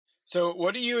So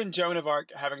what do you and Joan of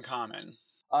Arc have in common?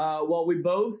 Well, we're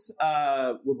both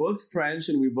French,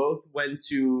 and we both went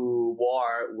to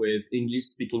war with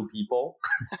English-speaking people,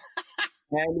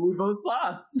 and we both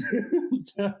lost.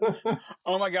 So,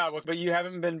 Oh my God! But you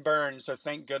haven't been burned, so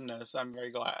thank goodness. I'm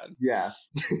very glad. yeah,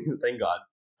 thank God.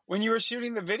 When you were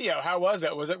shooting the video, how was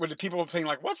it? Were the people playing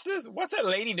like, "What's this? What's that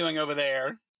lady doing over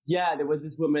there?" Yeah, there was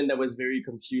this woman that was very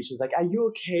confused. She was like, "Are you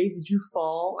okay? Did you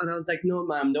fall?" And I was like, "No,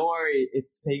 ma'am, don't worry.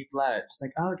 It's fake blood." She's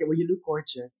like, "Oh, okay. Well, you look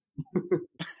gorgeous."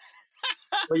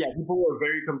 But yeah, people were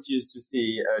very confused to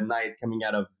see a knight coming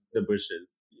out of the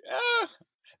bushes. Yeah,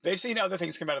 they've seen other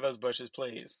things come out of those bushes.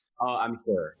 Please. Oh, I'm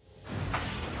sure.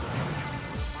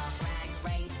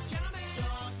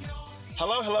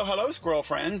 Hello, hello, hello, squirrel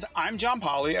friends. I'm John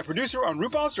Polly, a producer on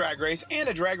RuPaul's Drag Race and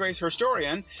a Drag Race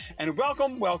historian, and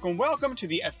welcome to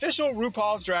the official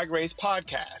RuPaul's Drag Race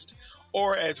podcast,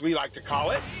 or as we like to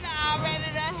call it,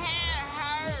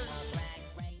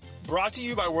 brought to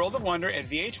you by World of Wonder at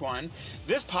VH1.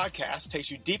 This podcast takes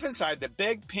you deep inside the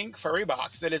big pink furry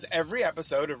box that is every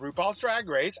episode of RuPaul's Drag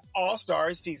Race All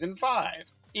Stars Season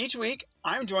 5. Each week,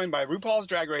 I'm joined by RuPaul's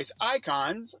Drag Race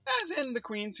icons, as in the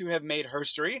queens who have made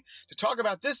herstory, to talk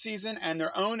about this season and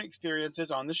their own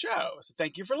experiences on the show. So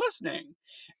thank you for listening.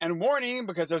 And warning,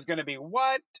 because there's going to be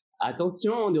what?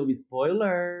 Attention, there'll be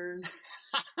spoilers.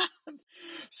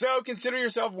 So consider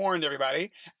yourself warned,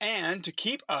 everybody. And to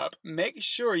keep up, make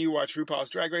sure you watch RuPaul's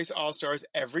Drag Race All-Stars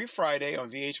every Friday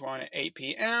on VH1 at 8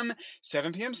 p.m.,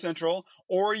 7 p.m. Central,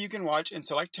 or you can watch in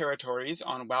select territories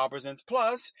on WoW Presents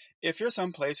Plus if you're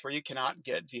someplace where you cannot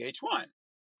get VH1.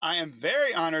 I am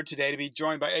very honored today to be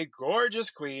joined by a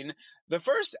gorgeous queen, the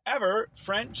first ever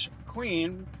French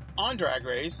queen on Drag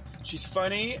Race. She's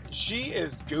funny, she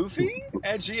is goofy,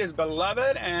 and she is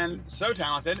beloved and so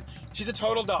talented. She's a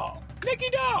total doll.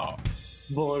 Nicky Doll!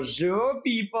 Bonjour,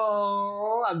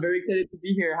 people! I'm very excited to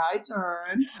be here. Hi,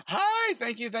 Turn. Hi!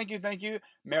 Thank you.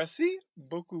 Merci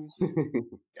beaucoup.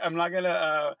 I'm not going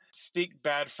to speak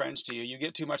bad French to you. You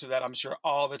get too much of that, I'm sure,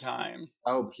 all the time.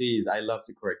 Oh, please. I love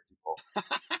to correct people.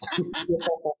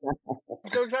 I'm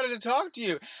so excited to talk to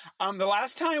you. The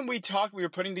last time we talked, we were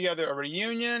putting together a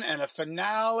reunion and a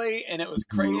finale, and it was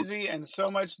crazy and so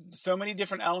many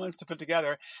different elements to put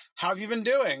together. How have you been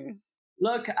doing?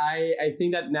 Look, I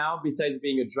think that now, besides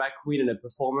being a drag queen and a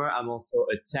performer, I'm also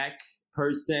a tech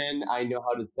person. I know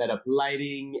how to set up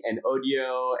lighting and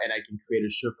audio, and I can create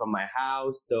a show from my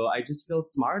house. So I just feel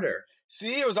smarter.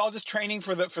 See, it was all just training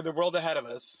for the world ahead of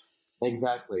us.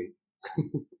 Exactly.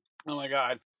 Oh my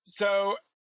God. So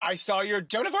I saw your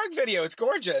Joan of Arc video. It's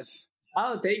gorgeous.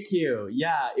 Oh, thank you.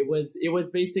 Yeah, it was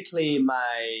basically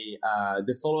my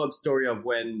the follow-up story of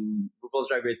when RuPaul's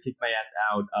Drag Race kicked my ass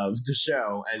out of the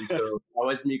show, and so that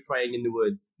was me crying in the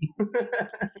woods.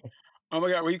 Oh my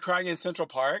God, were you crying in Central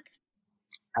Park?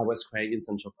 I was crying in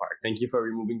Central Park. Thank you for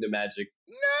removing the magic.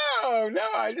 No,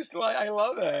 I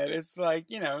love it. It's like,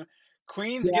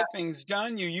 queens get things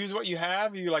done. You use what you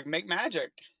have. You make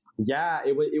magic. Yeah,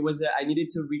 it was. I needed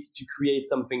to create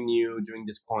something new during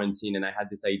this quarantine, and I had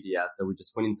this idea. So we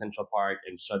just went in Central Park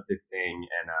and shot the thing,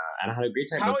 and I had a great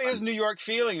time. How is New York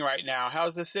feeling right now?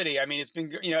 How's the city? I mean, it's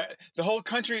been, the whole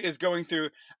country is going through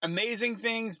amazing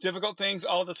things, difficult things,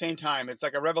 all at the same time. It's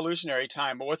like a revolutionary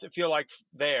time. But what's it feel like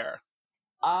there?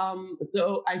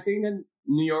 So I think that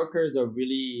New Yorkers are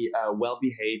really well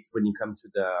behaved when you come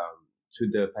to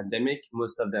the pandemic.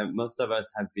 Most of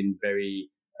us have been very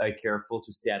careful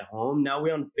to stay at home. Now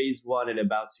we're on phase 1 and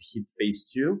about to hit phase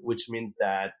 2, which means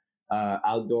that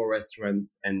outdoor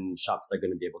restaurants and shops are going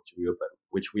to be able to reopen,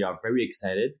 which we are very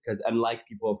excited because unlike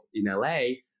people in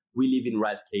LA, we live in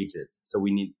rat cages, so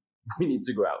we need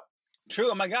to go out. True.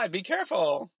 Oh my God, be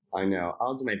careful. I know.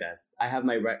 I'll do my best. I have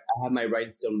my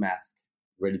rhinestone mask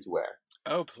ready to wear.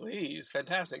 Oh, please.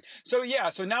 Fantastic. So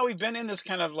now we've been in this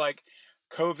kind of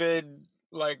COVID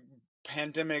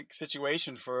pandemic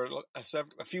situation for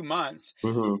a few months.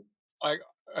 Mm-hmm.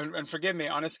 And forgive me,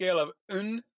 on a scale of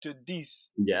 1 to 10.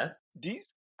 Yes. 10?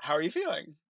 How are you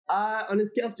feeling? On a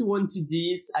scale to 1 to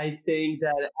 10, I think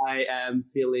that I am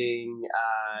feeling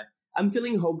I'm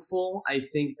feeling hopeful. I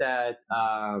think that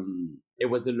it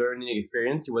was a learning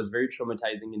experience. It was very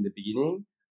traumatizing in the beginning,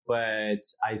 but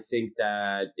I think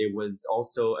that it was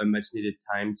also a much needed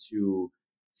time to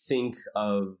think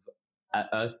of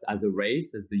us as a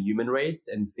race, as the human race,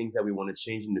 and things that we want to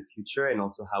change in the future, and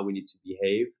also how we need to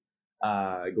behave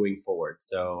going forward.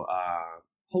 So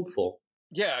hopeful.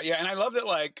 Yeah, and I love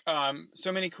that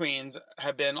so many queens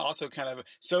have been also kind of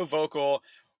so vocal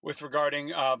with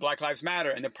regarding Black Lives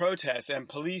Matter and the protests and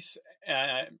police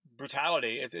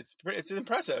brutality. It's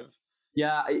impressive.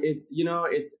 Yeah,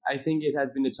 I think it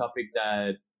has been a topic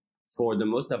that for the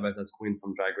most of us as queens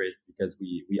from Drag Race, because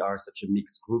we are such a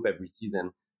mixed group every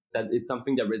season, that it's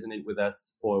something that resonates with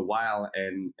us for a while.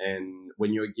 And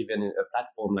when you're given a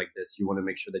platform like this, you want to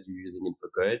make sure that you're using it for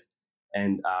good.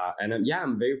 And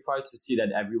I'm very proud to see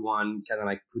that everyone kind of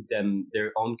like put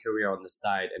their own career on the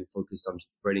side and focus on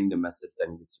spreading the message that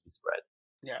needs to be spread.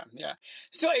 Yeah, yeah.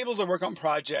 Still able to work on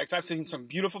projects. I've seen some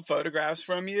beautiful photographs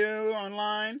from you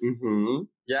online. Mm-hmm.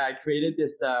 Yeah, I created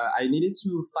this. I needed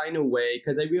to find a way,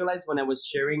 because I realized when I was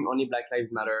sharing only Black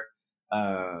Lives Matter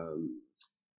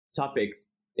topics,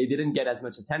 it didn't get as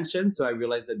much attention. So I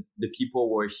realized that the people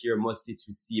were here mostly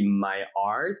to see my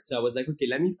art. So I was like, okay,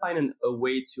 let me find a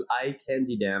way to eye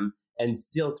candy them and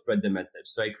still spread the message.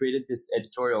 So I created this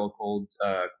editorial called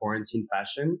Quarantine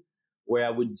Fashion, where I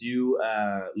would do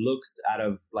looks out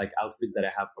of like outfits that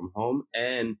I have from home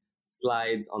and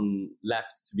slides on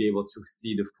left to be able to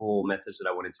see the full message that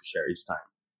I wanted to share each time.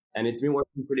 And it's been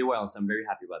working pretty well, so I'm very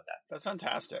happy about that. That's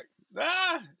fantastic.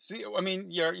 See, I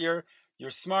mean, you're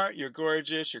smart, you're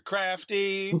gorgeous, you're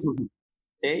crafty.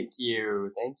 Thank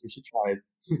you. She tries.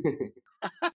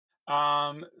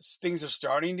 Things are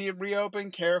starting to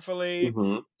reopen carefully,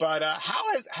 but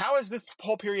how has this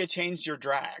whole period changed your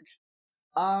drag?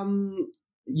 The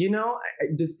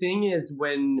thing is,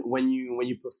 when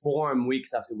you perform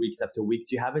weeks after weeks after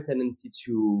weeks, you have a tendency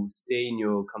to stay in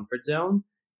your comfort zone.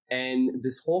 And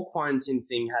this whole quarantine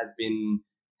thing has been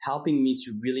helping me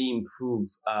to really improve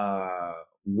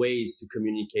ways to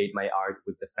communicate my art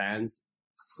with the fans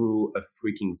through a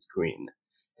freaking screen.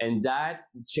 And that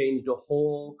changed the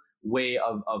whole way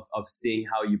of seeing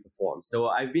how you perform. So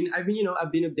I've been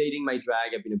updating my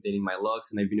drag, I've been updating my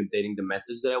looks, and I've been updating the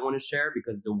message that I want to share,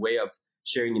 because the way of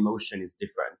sharing emotion is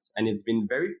different. And it's been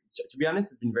to be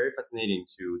honest, it's been very fascinating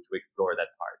to explore that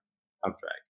part of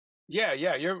drag. Yeah,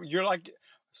 you're like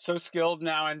so skilled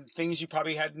now in things you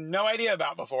probably had no idea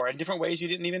about before, in different ways you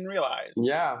didn't even realize.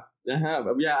 Yeah,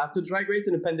 after Drag Race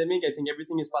and a pandemic, I think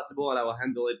everything is possible, and I will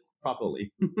handle it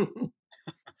properly.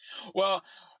 Well,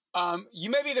 you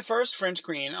may be the first French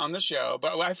queen on the show,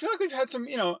 but I feel like we've had some,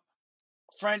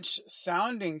 French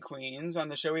sounding queens on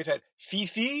the show. We've had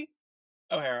Fifi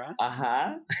O'Hara.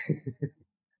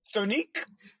 Sonique.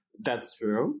 That's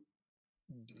true.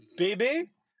 Bébé.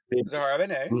 Zahara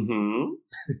Benet.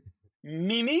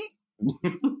 Mimi.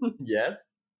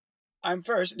 Yes. I'm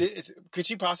first. Could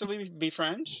she possibly be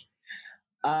French?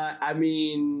 I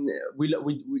mean, we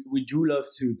do love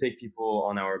to take people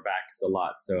on our backs a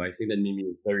lot. So I think that Mimi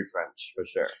is very French for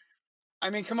sure.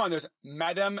 I mean, come on. There's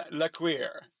Madame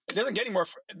Lequeer. It doesn't get any more.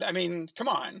 I mean, come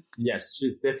on. Yes,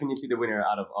 she's definitely the winner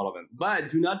out of all of them. But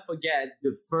do not forget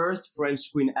the first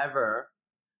French queen ever,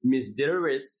 Miss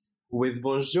Dideritz, with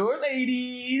Bonjour,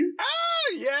 ladies.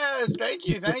 Ah, yes. Thank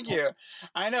you.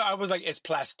 I know. I was like, is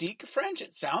plastique French?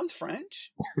 It sounds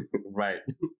French. Right.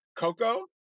 Coco.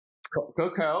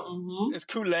 Coco. Mm-hmm. Is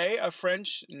Coulet a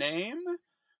French name?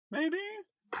 Maybe?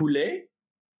 Poulet?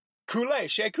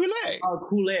 Coulet. Chez Coulet. Oh,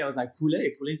 Coulet. I was like,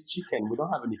 Poulet. Poulet is chicken. We don't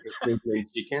have any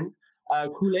Poulet chicken.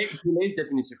 Coulet is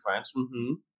definitely French.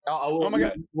 Mm-hmm. Oh my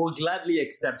God. We'll gladly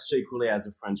accept Chez Coulet as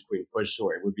a French queen, for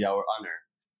sure. It would be our honor.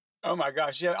 Oh my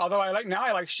gosh. Yeah. Although I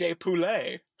like Chez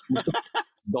Poulet.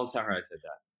 Don't tell her I said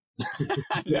that.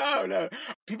 No.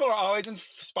 People are always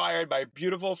inspired by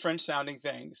beautiful French sounding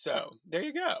things. So there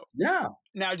you go. Yeah.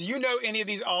 Now, do you know any of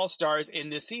these all-stars in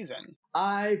this season?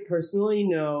 I personally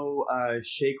know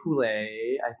Shea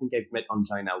Coulee. I think I've met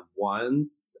Angina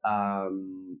once.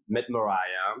 Met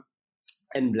Mariah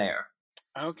and Blair.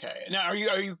 Okay. Now, are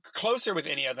you closer with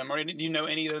any of them, or do you know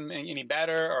any of them any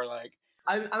better, or like?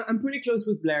 I'm pretty close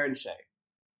with Blair and Shea.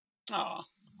 Oh.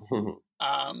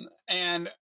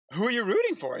 And who are you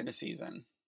rooting for in the season?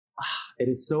 It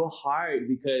is so hard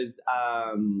because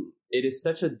it is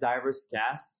such a diverse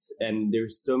cast, and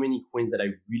there's so many queens that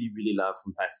I really, really love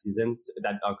from past seasons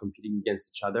that are competing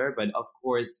against each other. But of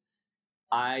course,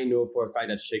 I know for a fact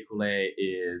that Shea Coulee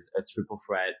is a triple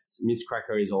threat. Miss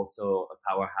Cracker is also a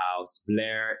powerhouse.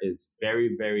 Blair is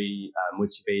very, very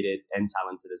motivated and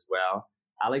talented as well.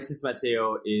 Alexis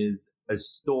Mateo is a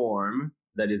storm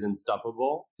that is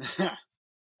unstoppable.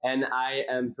 And I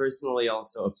am personally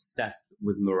also obsessed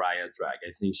with Mariah drag.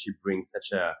 I think she brings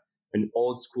such an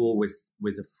old school with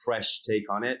a fresh take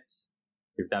on it,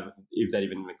 if that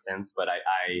even makes sense. But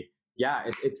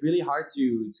it's really hard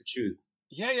to choose.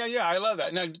 Yeah. I love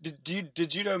that. Now,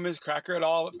 did you know Ms. Cracker at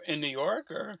all in New York,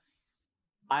 or?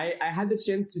 I had the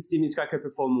chance to see Ms. Cracker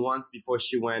perform once before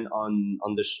she went on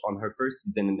her first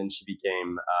season, and then she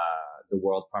became the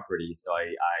world property. So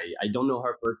I don't know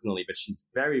her personally, but she's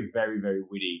very, very, very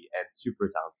witty and super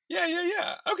talented.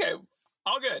 Yeah. Okay,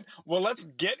 all good. Well, let's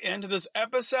get into this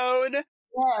episode.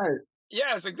 Yeah.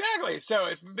 Yes, exactly. So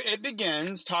it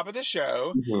begins top of the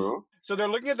show. Mhm. So they're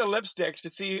looking at the lipsticks to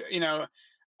see,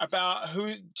 about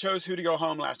who chose who to go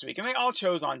home last week. And they all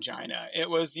chose Angina. It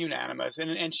was unanimous.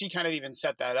 And she kind of even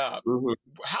set that up. Mhm.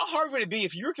 How hard would it be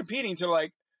if you were competing to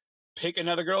like pick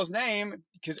another girl's name?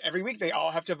 Because every week they all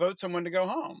have to vote someone to go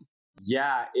home.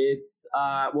 Yeah, it's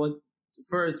well,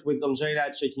 first with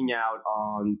Angela checking out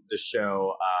on the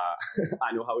show,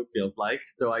 I know how it feels like.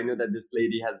 So I know that this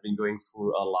lady has been going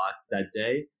through a lot that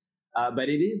day. But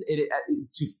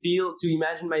to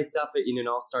imagine myself in an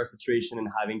all-star situation and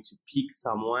having to pick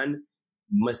someone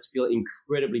must feel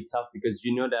incredibly tough, because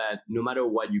you know that no matter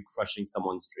what, you're crushing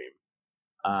someone's dream.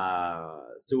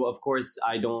 So of course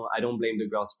I don't blame the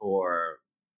girls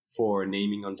for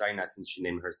naming Angina, since she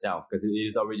named herself, because it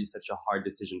is already such a hard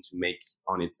decision to make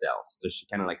on itself. So she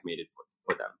kind of like made it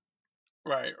for them.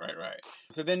 Right.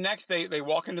 So then next they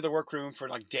walk into the workroom for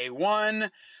like day one.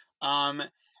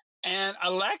 And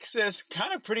Alexis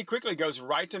kind of pretty quickly goes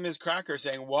right to Ms. Cracker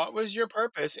saying, what was your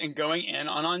purpose in going in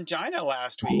on Angina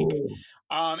last week?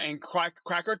 And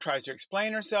Cracker tries to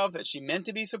explain herself that she meant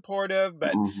to be supportive,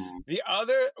 but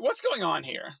what's going on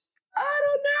here? I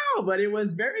don't know, but it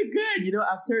was very good. You know,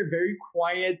 after a very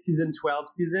quiet season 12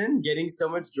 season, getting so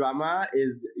much drama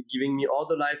is giving me all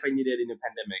the life I needed in a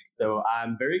pandemic. So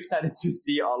I'm very excited to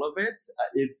see all of it.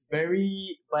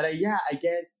 I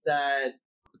guess that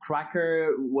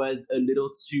Cracker was a little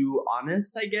too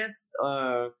honest, I guess,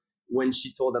 when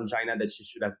she told Angina that she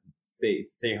should have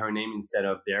say her name instead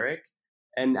of Derek.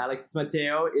 And Alexis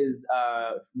Mateo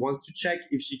wants to check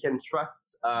if she can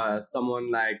trust someone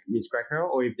like Miss Cracker,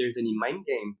 or if there's any mind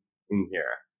game in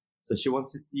here. So she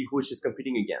wants to see who she's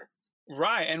competing against.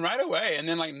 Right, and right away. And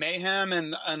then like Mayhem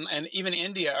and even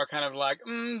India are kind of like,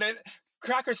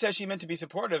 Cracker says she meant to be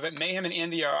supportive, and Mayhem and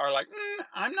India are like,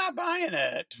 I'm not buying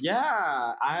it.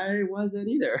 Yeah, I wasn't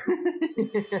either.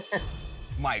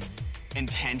 My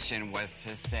intention was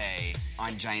to say,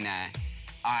 Angina,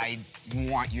 I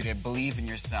want you to believe in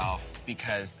yourself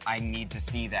because I need to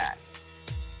see that.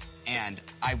 And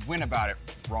I went about it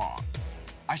wrong.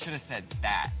 I should have said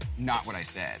that, not what I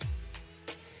said.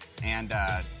 And,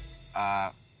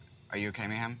 are you okay,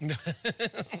 Mayhem?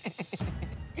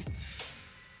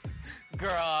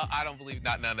 Girl, I don't believe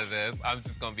none of this. I'm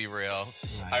just gonna be real.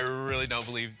 Right. I really don't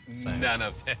believe none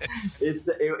of it.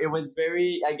 It was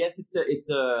very, I guess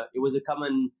it was a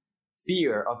common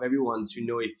fear of everyone to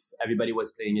know if everybody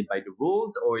was playing it by the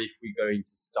rules or if we're going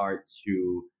to start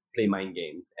to play mind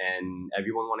games. And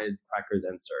everyone wanted Cracker's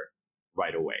answer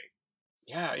right away.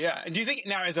 Yeah. Do you think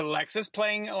now is Alexis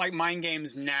playing like mind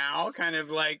games now, kind of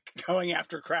like going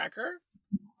after Cracker?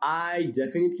 I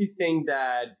definitely think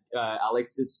that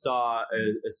Alexis saw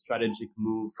a strategic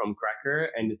move from Cracker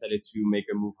and decided to make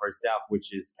a move herself,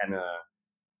 which is kind of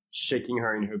shaking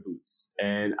her in her boots.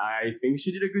 And I think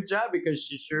she did a good job, because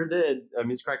she sure did.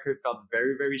 Miss Cracker felt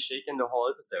very, very shaken the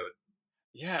whole episode.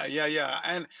 Yeah.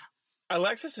 And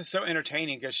Alexis is so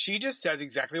entertaining because she just says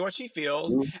exactly what she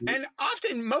feels. Mm-hmm. And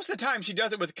often, most of the time, she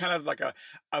does it with kind of like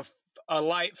a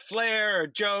light flair or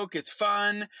joke. It's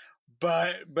fun.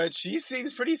 But she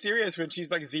seems pretty serious when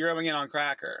she's like zeroing in on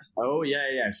Cracker. Oh,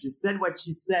 yeah. She said what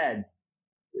she said.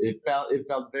 It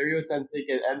felt very authentic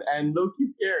and low-key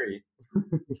scary.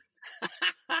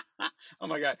 Oh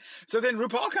my God. So then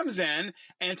RuPaul comes in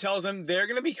and tells them they're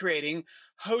going to be creating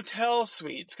hotel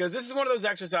suites, because this is one of those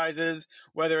exercises,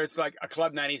 whether it's like a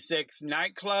Club 96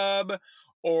 nightclub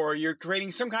or you're creating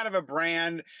some kind of a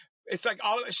brand. It's like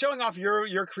showing off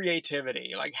your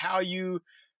creativity, like how you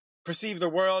perceive the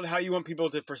world, how you want people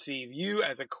to perceive you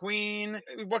as a queen,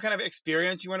 what kind of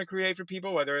experience you want to create for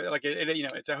people, whether like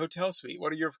it's a hotel suite.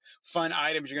 What are your fun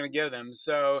items you're going to give them?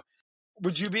 So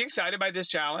would you be excited by this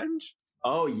challenge?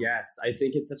 Oh, yes. I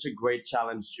think it's such a great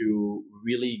challenge to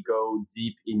really go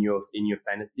deep in your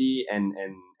fantasy and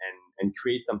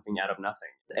create something out of nothing.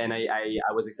 And I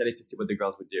was excited to see what the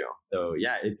girls would do. So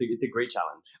yeah, it's a great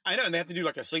challenge. I know, and they have to do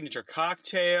like a signature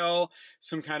cocktail,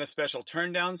 some kind of special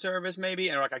turn down service maybe,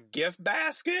 and like a gift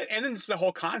basket, and then it's the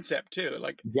whole concept too.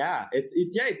 Like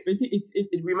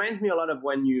it reminds me a lot of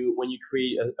when you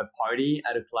create a party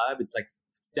at a club. It's like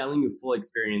selling a full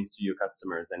experience to your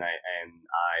customers, and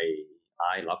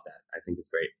I love that. I think it's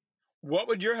great. What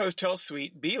would your hotel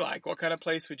suite be like? What kind of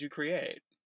place would you create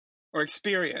or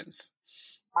experience?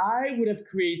 I would have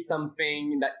created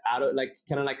something that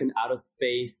kind of like an out of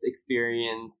space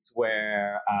experience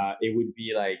where it would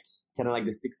be like kind of like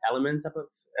the Sixth Element type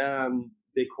of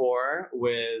decor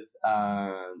with.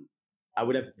 I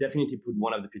would have definitely put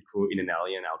one of the pit crew in an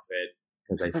alien outfit,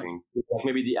 because I think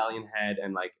maybe the alien head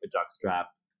and like a jockstrap,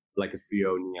 like a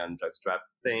Frio neon jockstrap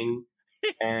thing.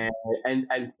 and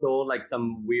sold like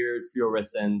some weird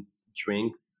fluorescent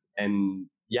drinks, and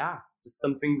yeah, just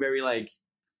something very like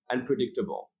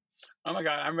unpredictable. Oh my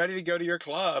God, I'm ready to go to your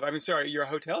club. I mean, sorry, your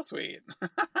hotel suite.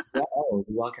 Yeah, oh,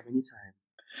 you're welcome anytime.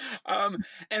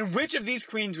 And which of these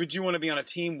queens would you want to be on a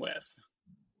team with?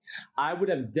 I would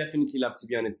have definitely loved to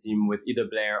be on a team with either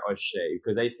Blair or Shay,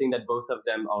 because I think that both of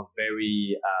them are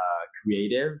very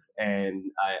creative, and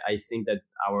I think that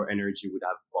our energy would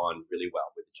have gone really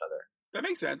well with each other. That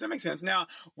makes sense. That makes sense. Now,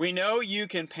 we know you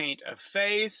can paint a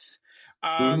face.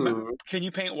 Can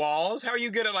you paint walls? How are you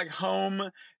good at like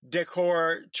home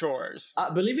decor chores?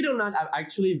 Believe it or not, I'm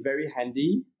actually very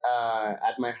handy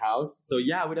at my house. So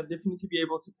yeah, I would have definitely be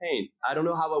able to paint. I don't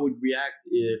know how I would react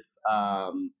if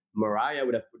Mariah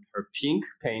would have put her pink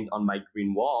paint on my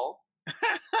green wall,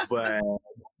 but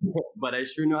I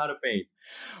sure know how to paint.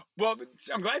 Well,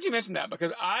 I'm glad you mentioned that,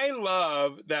 because I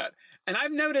love that. And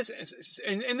I've noticed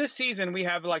in this season, we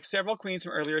have like several queens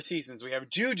from earlier seasons. We have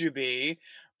Jujubee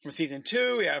from season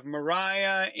 2. We have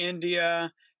Mariah,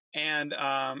 India, and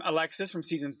Alexis from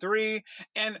season 3.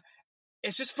 And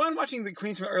it's just fun watching the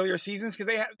queens from earlier seasons, because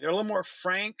they're a little more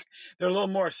frank. They're a little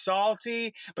more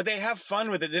salty, but they have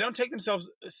fun with it. They don't take themselves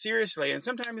seriously. And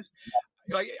sometimes,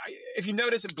 like, if you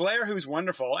notice, Blair, who's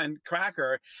wonderful, and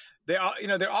Cracker, they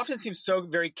often seem so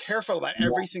very careful about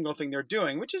every single thing they're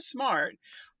doing, which is smart.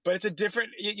 But it's a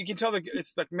different. You can tell that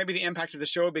it's like maybe the impact of the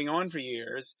show being on for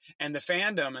years and the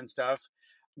fandom and stuff.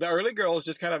 The early girls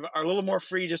just kind of are a little more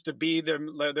free just to be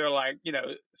them. They're like,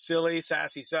 silly,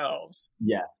 sassy selves.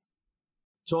 Yes,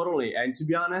 totally. And to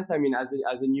be honest, I mean, as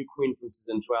a new queen from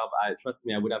season 12, trust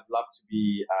me, I would have loved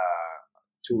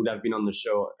to would have been on the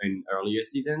show in earlier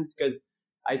seasons, because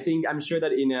I'm sure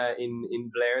that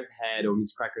in Blair's head or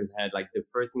Miss Cracker's head, like the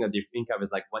first thing that they think of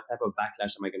is like, what type of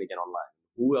backlash am I going to get online?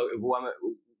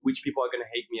 Which people are going to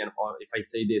hate me, or if I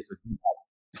say this or do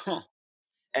that. Huh.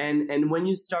 And when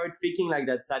you start thinking like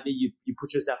that, sadly, you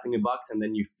put yourself in a box, and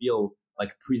then you feel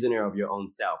like prisoner of your own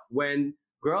self. When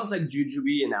girls like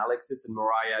Jujubee and Alexis and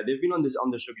Mariah, they've been on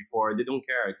the show before, they don't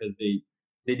care, because they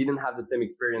didn't have the same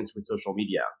experience with social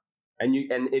media. And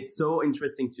it's so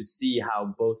interesting to see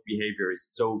how both behavior is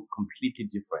so completely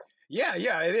different.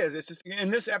 Yeah, it is. It's just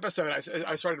in this episode,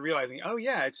 I started realizing, oh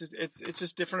yeah, it's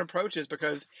just different approaches,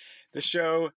 because the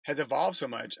show has evolved so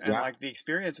much, and like the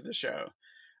experience of the show.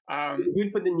 It's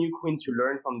good for the new queen to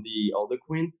learn from the older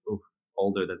queens. Oof,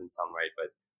 older doesn't sound right,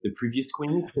 but the previous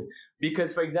queen.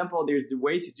 Because, for example, there's the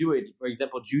way to do it. For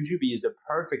example, Jujubee is the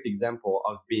perfect example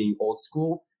of being old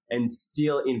school and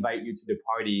still invite you to the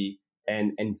party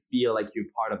and feel like you're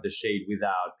part of the shade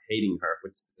without hating her for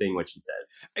saying what she says.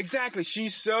 Exactly.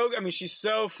 She's so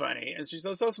funny, and she's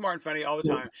so smart and funny all the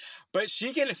time. But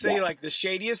she can say like the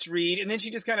shadiest read, and then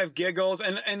she just kind of giggles,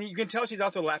 and you can tell she's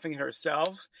also laughing at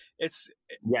herself. It's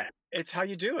how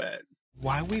you do it.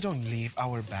 Why we don't leave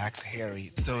our backs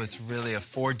hairy? So it's really a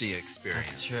 4D experience.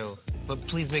 That's true. But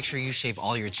please make sure you shave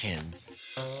all your chins.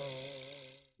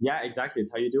 Yeah, exactly.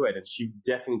 It's how you do it, and she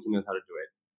definitely knows how to do it.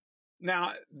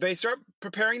 Now, they start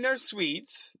preparing their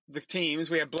suites, the teams.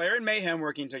 We have Blair and Mayhem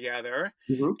working together,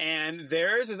 and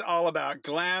theirs is all about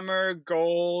glamour,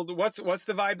 gold. What's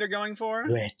the vibe they're going for?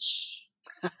 Rich.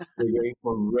 They're going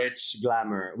for rich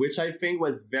glamour, which I think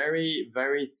was very,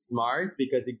 very smart,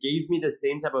 because it gave me the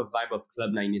same type of vibe of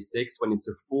Club 96 when it's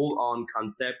a full-on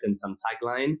concept and some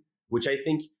tagline, which I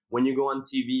think when you go on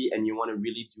TV and you want to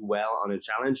really do well on a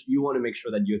challenge, you want to make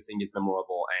sure that your thing is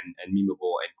memorable and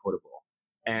memeable and quotable.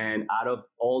 And out of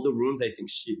all the rooms, I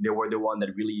think they were the one that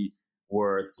really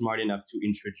were smart enough to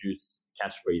introduce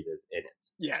catchphrases in it.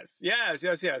 Yes.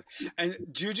 And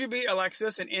Jujubee,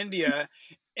 Alexis, and India.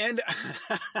 And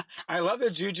I love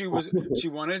that she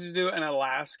wanted to do an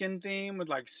Alaskan theme with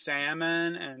like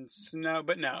salmon and snow,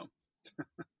 but no.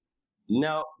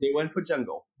 No, they went for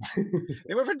jungle.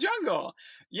 They went for jungle.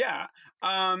 Yeah.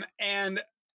 And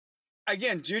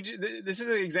again, this is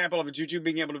an example of a Juju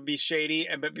being able to be shady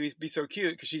but be so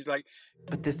cute, because she's like,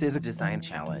 but this is a design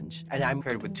challenge, and I'm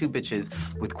paired with two bitches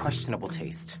with questionable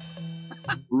taste.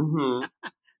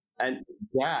 And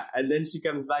then she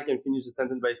comes back and finishes the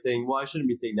sentence by saying, well, I shouldn't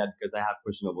be saying that because I have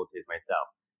questionable taste myself.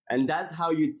 And that's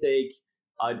how you take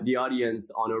the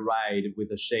audience on a ride with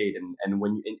a shade, and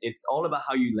it's all about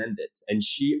how you lend it. And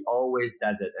she always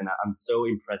does it, and I'm so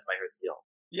impressed by her skill.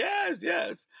 Yes.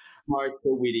 Smart,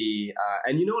 so witty.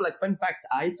 And like fun fact,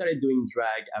 I started doing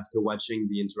drag after watching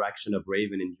the interaction of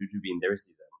Raven and Jujubee in their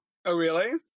season. Oh,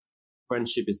 really?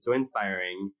 Friendship is so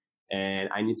inspiring, and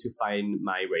I need to find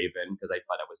my Raven, because I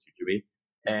thought I was Jujubee.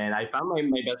 And I found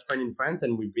my best friend in France,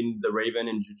 and we've been the Raven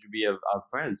and Jujubee of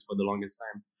friends for the longest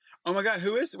time. Oh my God,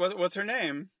 what's her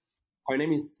name? Her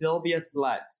name is Sylvia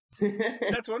Slut.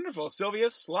 That's wonderful. Sylvia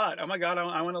Slut. Oh my God,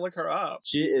 I want to look her up.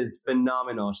 She is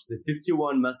phenomenal. She's a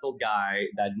 51 muscle guy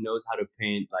that knows how to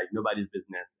paint like nobody's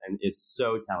business and is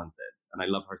so talented. And I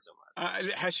love her so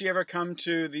much. Has she ever come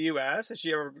to the U.S.? Has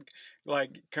she ever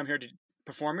like come here to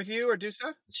perform with you or do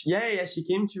stuff? Yeah. She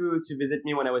came to visit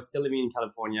me when I was still living in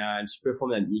California, and she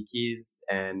performed at Nicky's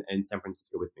and in San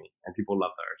Francisco with me. And people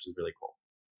loved her. She's really cool.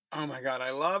 Oh my God,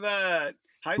 I love it.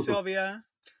 Hi, Sylvia.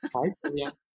 Hi,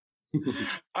 Sylvia.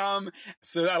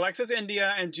 So Alexis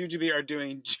India and Jujubee are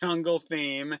doing jungle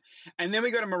theme. And then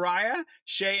we go to Mariah,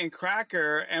 Shay, and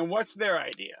Cracker. And what's their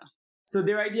idea? So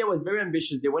their idea was very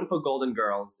ambitious. They went for Golden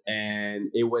Girls, and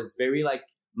it was very like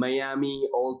Miami,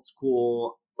 old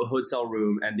school hotel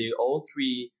room. And they all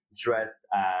three dressed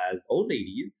as old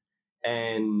ladies.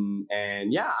 And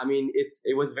yeah, I mean,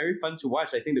 it was very fun to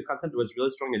watch. I think the concept was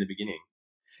really strong in the beginning.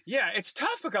 Yeah, it's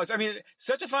tough because, I mean,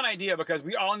 such a fun idea because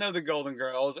we all know the Golden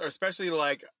Girls, or especially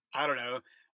like, I don't know,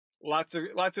 lots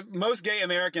of, most gay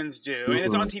Americans do. And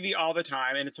it's on TV all the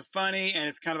time, and it's funny, and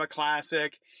it's kind of a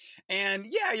classic. And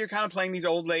yeah, you're kind of playing these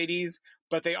old ladies,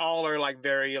 but they all are like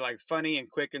very like funny and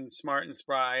quick and smart and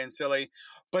spry and silly.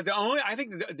 But I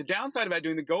think the downside about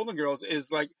doing the Golden Girls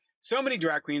is like so many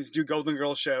drag queens do Golden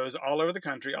Girls shows all over the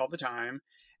country all the time.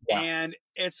 Yeah. And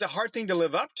it's a hard thing to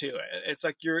live up to. It's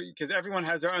like because everyone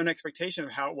has their own expectation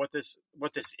of what this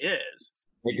is.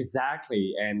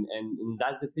 Exactly. And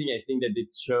that's the thing. I think that they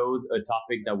chose a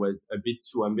topic that was a bit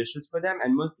too ambitious for them.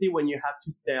 And mostly when you have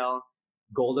to sell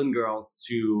Golden Girls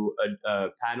to a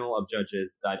panel of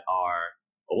judges that are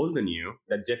older than you,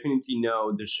 that definitely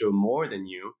know the show more than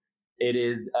you, it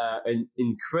is an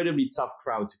incredibly tough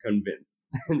crowd to convince.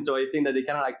 And so I think that they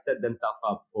kind of like set themselves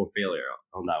up for failure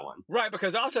on that one. Right,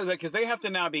 because they have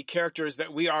to now be characters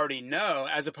that we already know,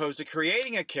 as opposed to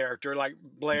creating a character like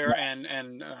Blair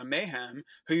and Mayhem,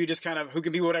 who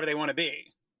can be whatever they want to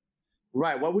be.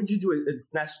 Right. What would you do at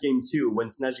Snatch Game 2 when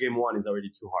Snatch Game 1 is already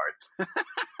too hard?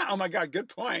 Oh my God, good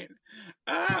point.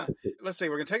 Let's see,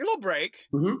 we're going to take a little break.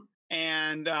 Mm-hmm.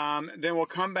 And then we'll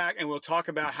come back and we'll talk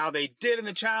about how they did in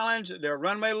the challenge, their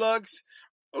runway looks.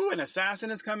 Ooh, an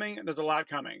assassin is coming. There's a lot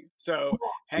coming. So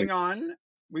hang on.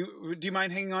 Do you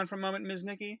mind hanging on for a moment, Ms.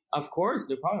 Nikki? Of course,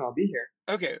 no problem. I'll be here.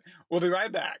 Okay, we'll be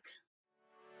right back.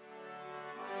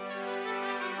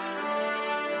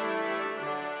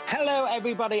 Hello,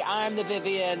 everybody. I'm the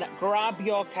Vivian. Grab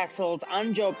your kettles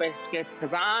and your biscuits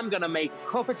because I'm going to make a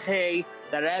cup of tea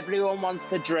that everyone wants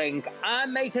to drink.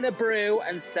 I'm making a brew,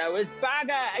 and so is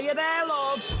Bagger. Are you there,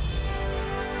 love?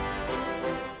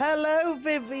 Hello,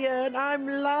 Vivian. I'm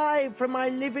live from my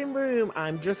living room.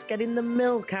 I'm just getting the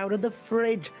milk out of the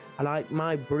fridge. I like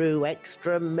my brew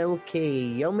extra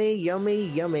milky. Yummy, yummy,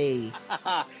 yummy.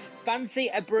 Fancy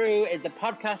a Brew is the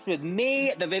podcast with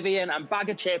me, the Vivian, and Bag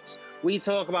of Chips. We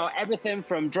talk about everything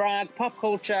from drag, pop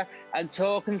culture, and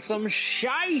talking some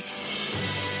shite.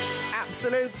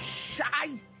 Absolute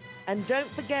shite. And don't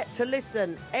forget to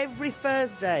listen every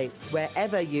Thursday,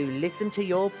 wherever you listen to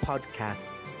your podcast.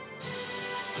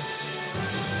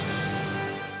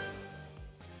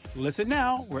 Listen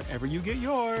now, wherever you get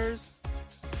yours.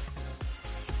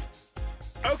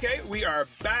 Okay, we are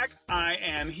back. I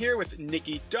am here with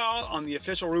Nicky Doll on the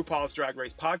official RuPaul's Drag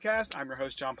Race podcast. I'm your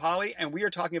host, John Polly, and we are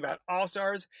talking about All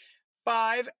Stars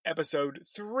 5, Episode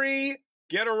 3,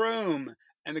 Get a Room.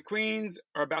 And the queens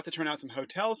are about to turn out some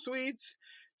hotel suites.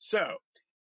 So,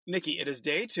 Nicky, it is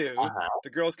day 2. The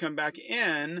girls come back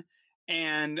in,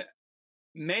 and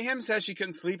Mayhem says she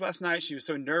couldn't sleep last night. She was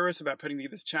so nervous about putting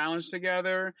this challenge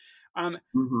together.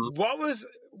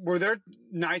 Were there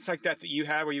nights like that you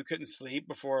had where you couldn't sleep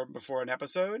before an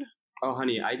episode? Oh,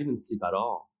 honey, I didn't sleep at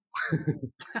all.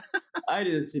 I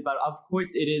didn't sleep at all. Of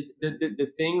course, it is. The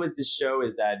thing with the show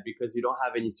is that because you don't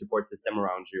have any support system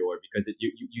around you, or because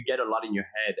you get a lot in your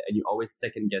head and you always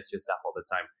second guess yourself all the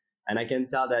time. And I can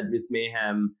tell that Miss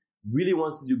Mayhem really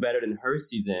wants to do better than her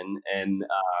season. And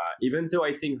even though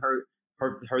I think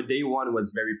her day one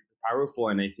was very powerful,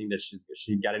 and I think that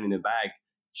she got it in the bag,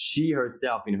 she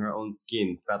herself in her own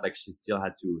skin felt like she still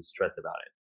had to stress about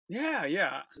it.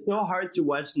 Yeah. It's so hard to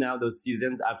watch now those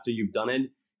seasons after you've done it,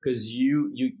 because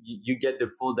you get the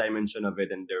full dimension of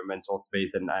it and their mental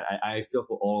space. And I feel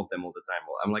for all of them all the time.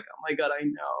 I'm like, oh my God, I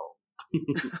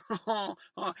know.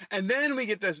 And then we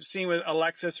get this scene with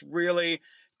Alexis really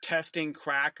testing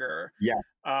Cracker. Yeah.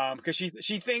 Because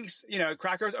she thinks,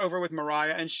 Cracker's over with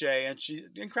Mariah and Shay,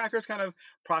 and Cracker's kind of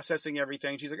processing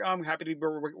everything. She's like, oh, I'm happy to be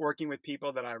working with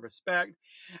people that I respect.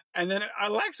 And then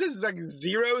Alexis is like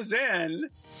zeroes in.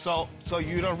 So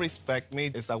you don't respect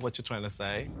me? Is that what you're trying to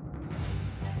say?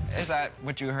 Is that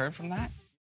what you heard from that?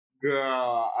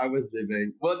 Girl, I was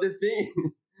living. Well, the thing,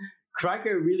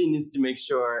 Cracker really needs to make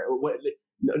sure.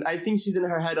 I think she's in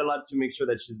her head a lot to make sure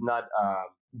that she's not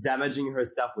damaging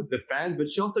herself with the fans, but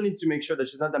she also needs to make sure that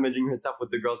she's not damaging herself with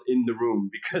the girls in the room.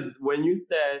 Because when you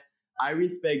said, I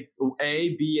respect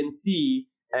A, B, and C,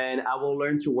 and I will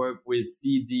learn to work with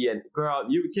C, D, and girl,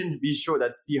 you can be sure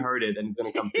that C heard it and it's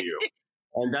going to come for you.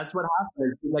 And that's what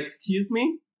happened. She's like, excuse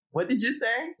me? What did you say?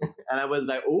 And I was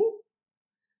like, oh.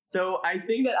 So I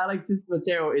think that Alexis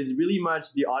Mateo is really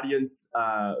much the audience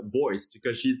voice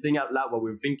because she's saying out loud what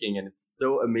we're thinking, and it's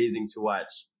so amazing to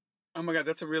watch. Oh my God,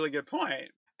 that's a really good point.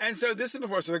 And so this is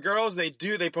before. So the girls, they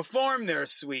perform their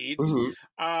suites.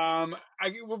 Mm-hmm.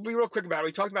 We'll be real quick about it.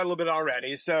 We talked about it a little bit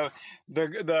already. So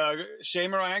the Shay,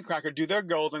 Mariah, and Cracker do their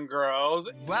Golden Girls.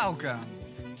 Welcome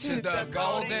to the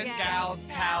Golden Gals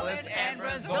Palace and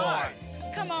Resort.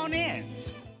 Come on in.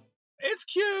 It's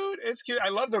cute. It's cute. I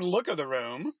love the look of the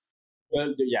room.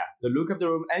 Well, yeah, the look of the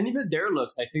room. And even their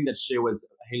looks. I think that Shay was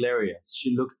hilarious.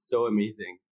 She looked so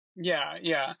amazing. Yeah,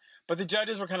 yeah. But the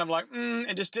judges were kind of like,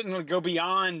 it just didn't go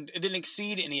beyond, it didn't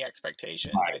exceed any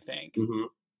expectations, right. I think. Mm-hmm.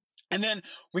 And then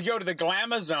we go to the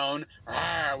Glamour Zone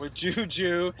with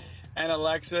Juju and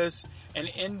Alexis and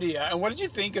India. And what did you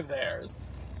think of theirs?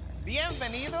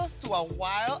 Bienvenidos to a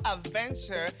wild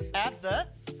adventure at the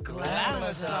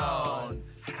Glamour Zone.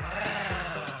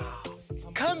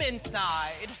 Come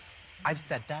inside. I've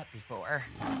said that before.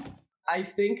 I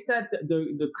think that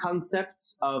the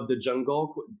concept of the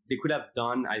jungle, they could have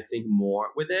done, I think, more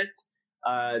with it.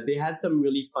 They had some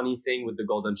really funny thing with the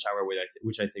golden shower,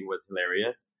 which I think was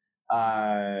hilarious.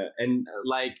 And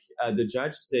like the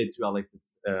judge said to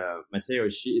Alexis Mateo,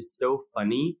 she is so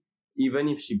funny. Even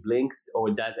if she blinks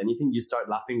or does anything, you start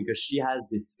laughing because she has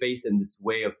this face and this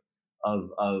way of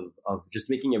just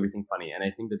making everything funny. And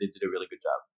I think that they did a really good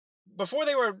job. Before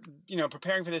they were,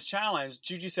 preparing for this challenge,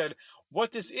 Juju said,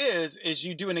 what this is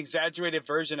you do an exaggerated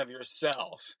version of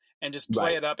yourself and just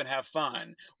play it up and have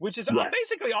fun, which is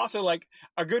basically also like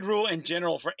a good rule in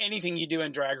general for anything you do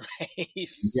in Drag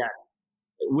Race. Yeah,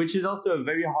 which is also a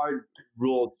very hard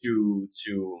rule to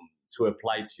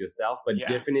apply to yourself. But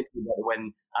definitely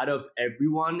when out of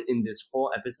everyone in this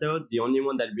whole episode, the only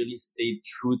one that really stayed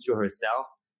true to herself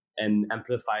and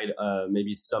amplified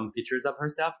maybe some features of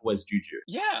herself was Juju.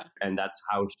 Yeah. And that's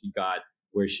how she got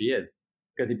where she is.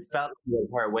 Because it felt like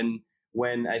her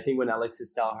when I think when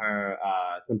Alexis tell her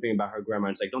something about her grandma,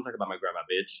 it's like, don't talk about my grandma,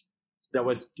 bitch. That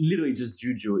was literally just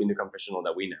Juju in the confessional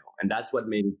that we know. And that's what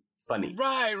made it funny.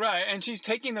 Right. And she's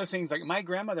taking those things like, my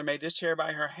grandmother made this chair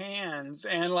by her hands,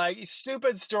 and like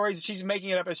stupid stories. She's making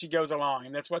it up as she goes along.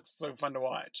 And that's what's so fun to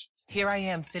watch. Here I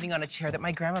am sitting on a chair that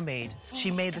my grandma made.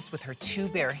 She made this with her two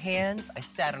bare hands. I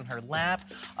sat on her lap.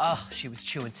 Oh, she was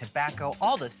chewing tobacco.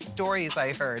 All the stories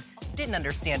I heard. Didn't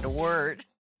understand a word.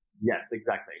 Yes,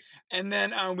 exactly. And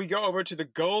then we go over to the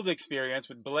Gold Experience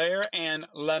with Blair and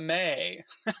LeMay.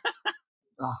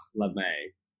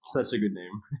 LeMay. Such a good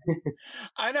name.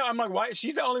 I know. I'm like, why?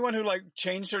 She's the only one who like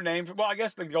changed her name. Well, I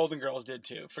guess the Golden Girls did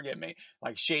too. Forgive me.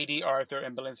 Like Shady, Arthur,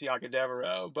 and Balenciaga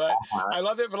Devereaux. But I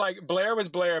love it. But like Blair was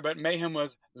Blair, but Mayhem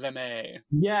was LeMay.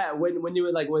 Yeah, when you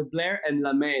were like with Blair and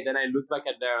LeMay, then I looked back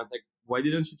at Blair and I was like, why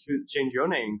didn't you change your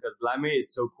name? Because LeMay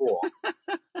is so cool.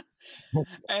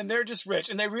 And they're just rich.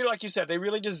 And they really, like you said, they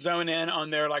really just zone in on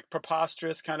their like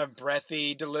preposterous kind of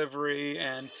breathy delivery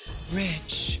and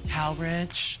rich. How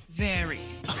rich? Very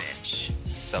rich.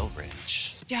 So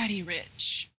rich. Daddy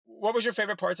rich. What was your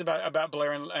favorite parts about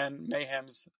Blair and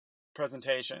Mayhem's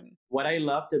presentation? What I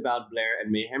loved about Blair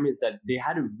and Mayhem is that they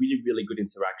had a really, really good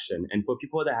interaction. And for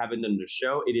people that haven't done the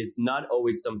show, it is not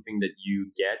always something that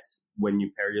you get when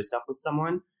you pair yourself with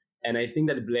someone. And I think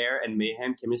that Blair and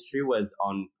Mayhem chemistry was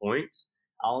on point.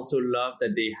 I also love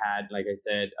that they had, like I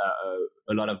said,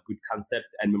 a lot of good concept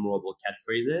and memorable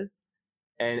catchphrases.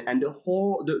 And the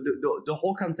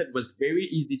whole concept was very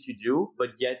easy to do, but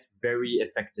yet very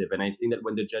effective. And I think that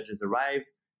when the judges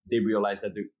arrived, they realized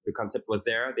that the concept was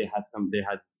there. They had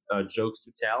jokes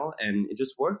to tell, and it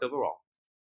just worked overall.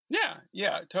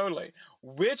 Yeah, totally.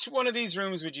 Which one of these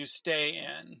rooms would you stay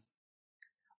in?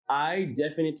 I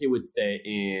definitely would stay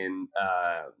in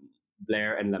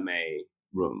Blair and LeMay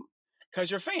room.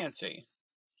 Because you're fancy.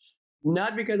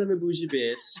 Not because I'm a bougie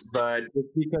bitch, but just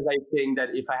because I think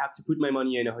that if I have to put my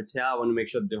money in a hotel, I want to make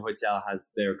sure the hotel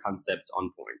has their concept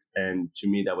on point. And to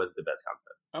me, that was the best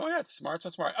concept. Oh, yeah, smart, so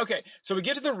smart. Okay, so we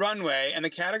get to the runway, and the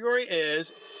category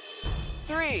is...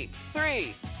 Three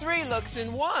looks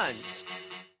in one.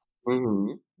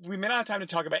 Mm-hmm. We may not have time to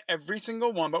talk about every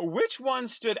single one, but which one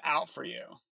stood out for you?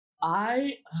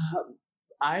 I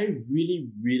really,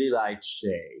 really liked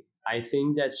Shay. I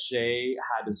think that Shay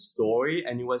had a story,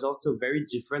 and it was also very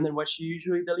different than what she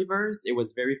usually delivers. It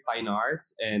was very fine art,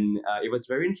 and it was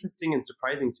very interesting and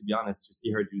surprising, to be honest, to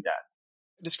see her do that.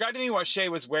 Describe to me what Shay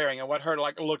was wearing and what her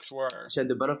like looks were. She had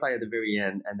the butterfly at the very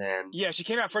end, and then she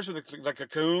came out first with the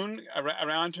cocoon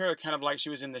around her, kind of like she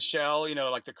was in the shell,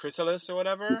 like the chrysalis or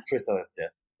whatever. Chrysalis, yeah.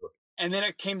 And then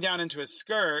it came down into a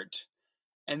skirt,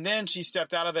 and then she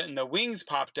stepped out of it, and the wings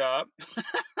popped up.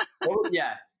 Oh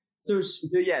yeah. So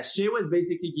Shay was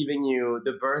basically giving you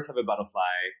the birth of a butterfly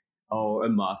or a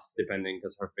moth, depending,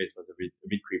 because her face was a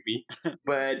bit creepy.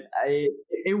 But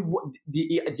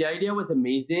the idea was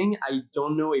amazing. I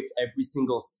don't know if every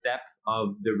single step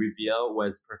of the reveal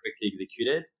was perfectly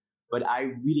executed, but I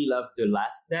really loved the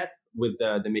last step with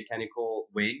the mechanical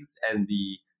wigs and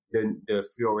the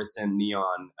fluorescent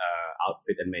neon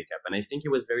outfit and makeup, and I think it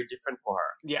was very different for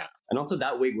her. Yeah, and also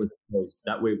that wig was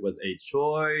a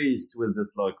choice with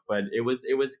this look, but it was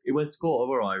cool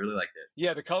overall. I really liked it.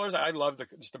 Yeah, the colors, I love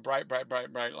just the bright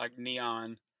like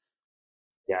neon.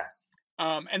 Yes.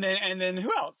 And then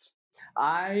who else?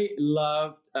 I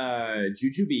loved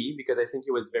Jujubee because I think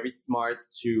it was very smart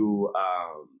to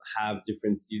have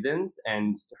different seasons,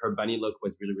 and her bunny look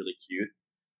was really, really cute.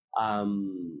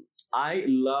 I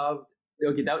loved.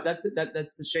 Okay,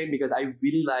 that's a shame because I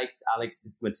really liked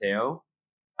Alexis Mateo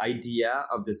idea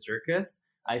of the circus.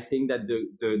 I think that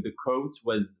the coat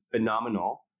was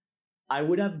phenomenal. I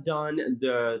would have done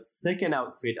the second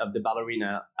outfit of the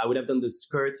ballerina. I would have done the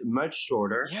skirt much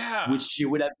shorter, which she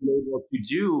would have been able to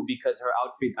do because her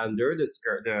outfit under the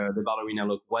skirt, the ballerina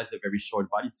look, was a very short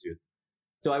bodysuit.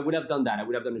 So I would have done that. I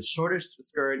would have done a shorter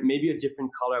skirt, maybe a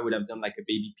different color. I would have done like a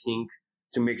baby pink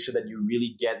to make sure that you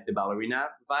really get the ballerina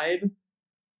vibe.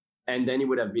 And then it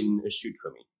would have been a shoot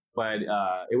for me. But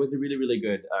it was a really, really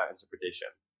good interpretation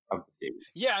of the theme.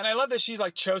 Yeah, and I love that she's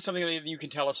like chose something that you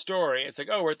can tell a story. It's like,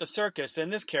 oh, we're at the circus,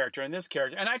 and this character, and this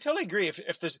character. And I totally agree.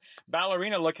 If this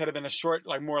ballerina look had been a short,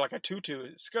 like more like a tutu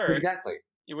skirt, exactly,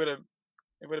 it would have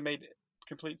made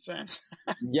complete sense.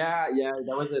 yeah,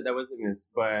 that was a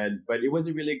miss, but it was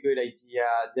a really good idea.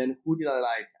 Then who did I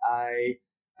like?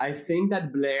 I think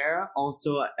that Blair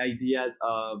also ideas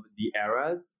of the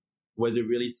eras was a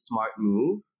really smart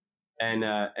move and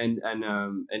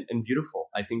beautiful.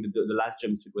 I think the last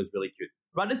jumpsuit was really cute.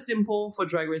 Rather simple for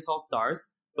Drag Race All Stars,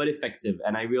 but effective.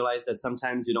 And I realized that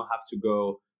sometimes you don't have to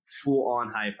go full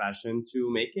on high fashion to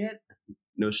make it.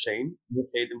 No shame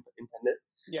intended.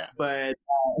 Yeah. But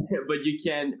you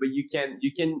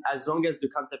can as long as the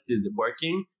concept is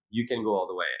working, you can go all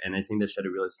the way. And I think they showed a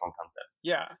really strong concept.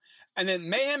 Yeah. And then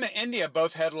Mayhem and India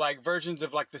both had like versions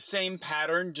of like the same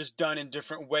pattern, just done in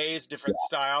different ways, different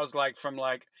styles, like from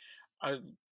like a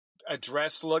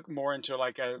dress look more into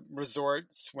like a resort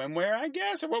swimwear, I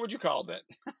guess, or what would you call it?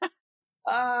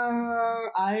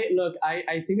 I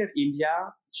think that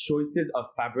India choices of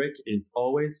fabric is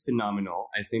always phenomenal.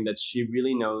 I think that she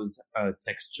really knows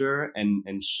texture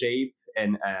and shape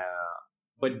and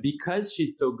but because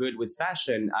she's so good with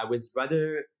fashion, I was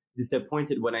rather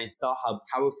disappointed when I saw how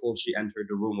powerful she entered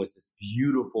the room with this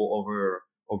beautiful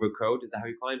overcoat. Is that how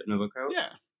you call it? An overcoat?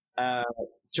 Yeah.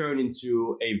 Turned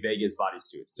into a Vegas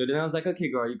bodysuit. So then I was like, okay,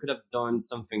 girl, you could have done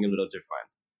something a little different.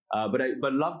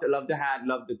 But loved the hat,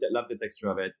 loved the texture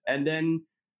of it. And then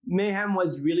Mayhem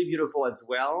was really beautiful as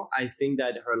well. I think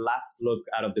that her last look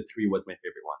out of the three was my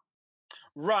favorite one.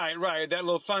 Right. That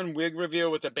little fun wig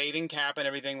reveal with the bathing cap and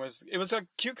everything was a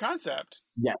cute concept.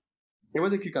 Yeah. It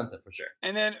was a cute concept for sure.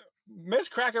 And then Miss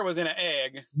Cracker was in an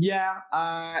egg. Yeah,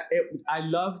 I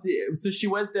loved it. So she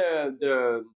was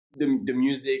the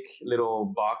music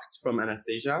little box from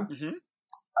Anastasia. Mm-hmm.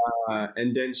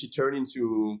 And then she turned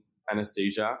into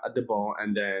Anastasia at the ball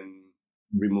and then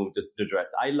removed the dress.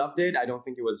 I loved it. I don't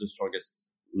think it was the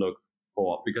strongest look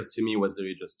because to me it was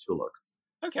really just two looks.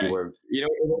 Okay.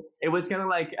 It was kind of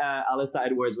like Alyssa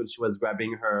Edwards when she was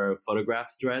grabbing her photograph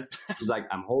dress. She's like,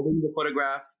 I'm holding the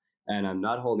photograph. And I'm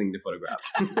not holding the photograph.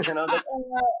 And I was like,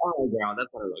 oh, girl, that's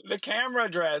what I look like. The camera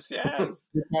dress, yes.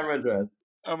 The camera dress.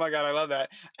 Oh my God, I love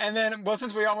that. And then, well,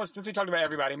 since we talked about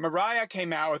everybody, Mariah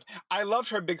came out with, I loved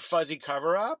her big fuzzy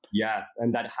cover up. Yes,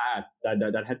 and that hat,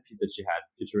 that headpiece that she had,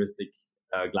 futuristic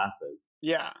glasses.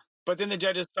 Yeah, but then the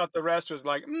judges thought the rest was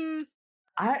like,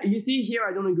 You see, here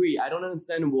I don't agree. I don't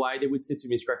understand why they would say to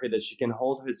Miss Cracker that she can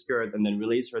hold her skirt and then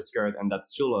release her skirt, and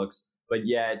that's two looks, but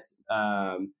yet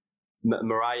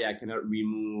Mariah cannot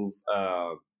remove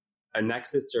an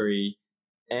accessory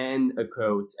and a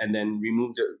coat and then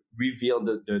reveal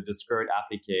the skirt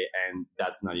applique, and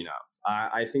that's not enough.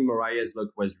 I think Mariah's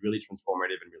look was really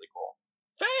transformative and really cool.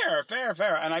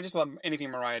 Fair. And I just love anything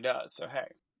Mariah does, so hey.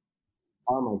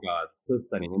 Oh my God, so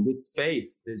stunning. And this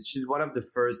face, she's one of the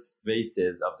first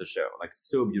faces of the show. Like,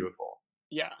 so beautiful.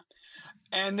 Yeah.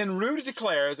 And then Rue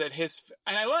declares that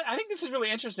I think this is really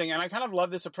interesting, and I kind of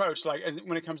love this approach. Like,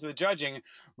 when it comes to the judging,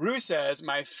 Rue says,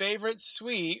 my favorite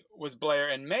suite was Blair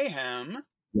and Mayhem.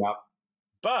 Yep.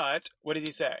 But what does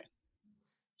he say?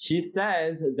 She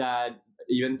says that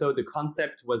even though the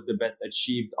concept was the best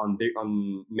achieved on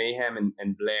Mayhem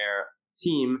and Blair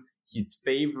team, his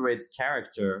favorite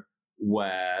character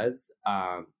was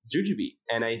Jujubee.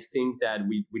 And I think that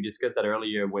we discussed that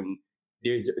earlier when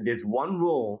there's one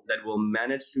rule that will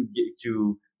manage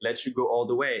to let you go all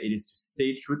the way. It is to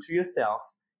stay true to yourself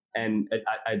and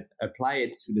apply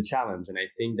it to the challenge. And I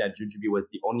think that Jujubee was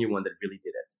the only one that really did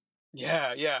it.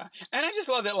 Yeah, yeah. And I just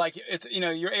love that, like, it's,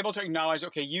 you're able to acknowledge,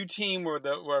 okay, you team were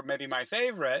maybe my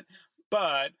favorite,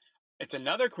 but it's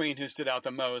another queen who stood out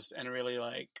the most and really,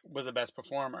 like, was the best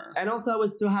performer. And also I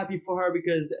was so happy for her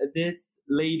because this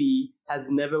lady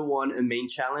has never won a main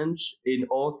challenge in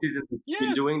all seasons she's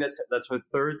been doing. That's her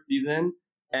third season.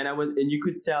 And you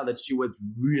could tell that she was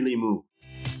really moved.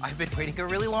 I've been waiting a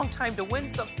really long time to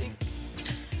win something.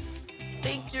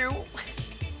 Thank you.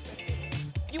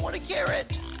 You want a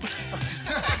carrot?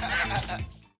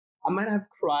 I might have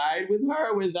cried with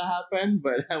her when that happened,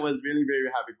 but I was really very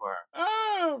happy for her.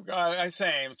 Oh, God.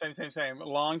 Same.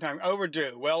 Long time.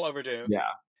 Overdue. Well overdue. Yeah.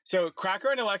 So Cracker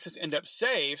and Alexis end up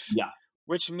safe. Yeah.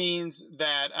 Which means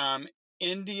that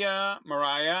India,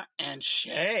 Mariah, and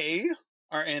Shay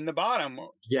are in the bottom.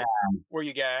 Yeah. Were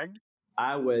you gagged?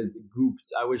 I was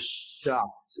gooped. I was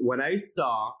shocked when I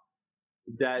saw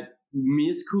that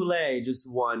Miss Kool-Aid just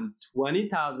won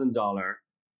 $20,000,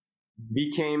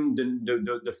 became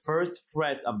the first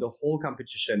threat of the whole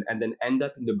competition, and then end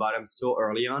up in the bottom so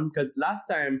early on. Because last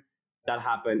time that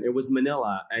happened, it was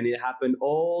Manila, and it happened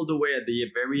all the way at the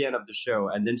very end of the show,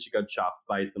 and then she got chopped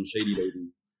by some shady lady.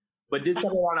 But this time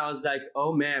around, I was like,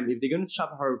 oh man, if they're going to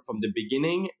chop her from the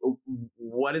beginning,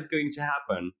 what is going to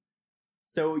happen?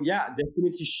 So yeah,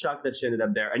 definitely shocked that she ended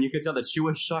up there. And you could tell that she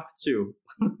was shocked too.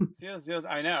 Yes,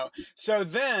 I know. So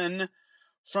then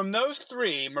from those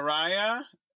three, Mariah,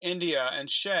 India, and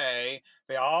Shay,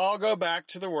 they all go back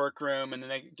to the workroom, and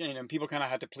then people kind of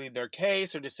have to plead their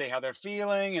case or just say how they're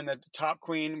feeling. And the top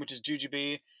queen, which is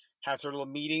Jujubee, has her little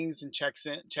meetings and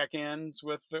check-ins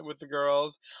with the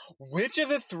girls. Which of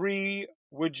the three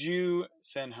would you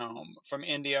send home from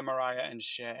India, Mariah, and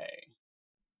Shay?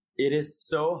 It is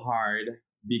so hard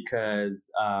because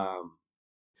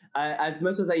as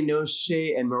much as I know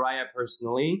Shay and Mariah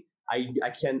personally,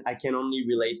 I can only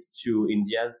relate to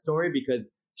India's story because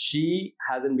she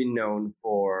hasn't been known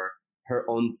for her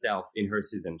own self in her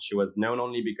season. She was known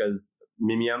only because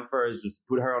Mimi first just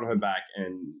put her on her back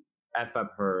and F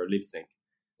up her lip sync.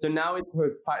 So now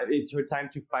it's her time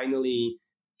to finally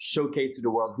showcase to the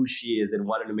world who she is and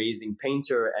what an amazing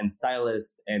painter and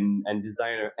stylist and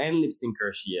designer and lip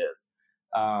syncer she is.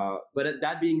 But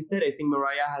that being said, I think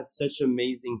Mariah has such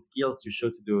amazing skills to show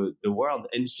to the world,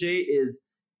 and Shay is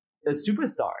a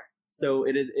superstar. So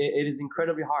it is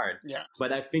incredibly hard. Yeah.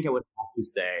 But I think I would have to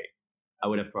say I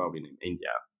would have probably named India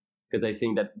because I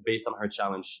think that based on her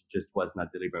challenge, she just was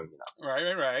not delivering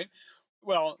enough. Right.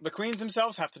 Well, the queens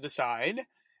themselves have to decide.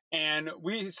 And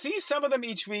we see some of them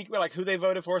each week, like who they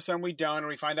voted for, some we don't, or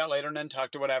we find out later in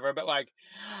Untucked or whatever. But like,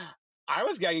 I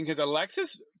was gagging because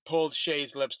Alexis pulled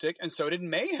Shay's lipstick, and so did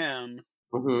Mayhem.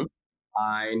 Mm-hmm.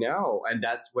 I know. And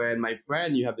that's when, my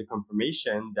friend, you have the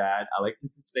confirmation that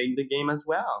Alexis is playing the game as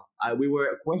well. We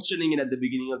were questioning it at the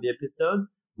beginning of the episode.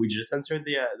 We just answered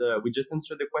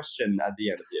the question at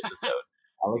the end of the episode.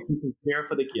 Alexis is here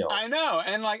for the kill. I know.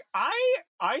 And like,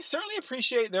 I certainly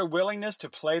appreciate their willingness to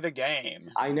play the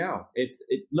game. I know.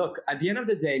 Look, at the end of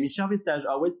the day, Michelle Visage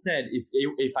always said,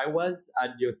 if I was at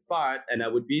your spot and I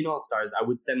would be in All Stars, I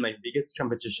would send my biggest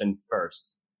competition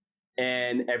first.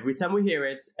 And every time we hear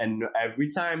it, and every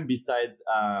time besides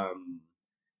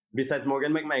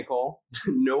Morgan McMichael,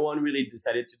 no one really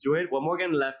decided to do it. Well,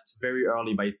 Morgan left very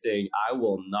early by saying, I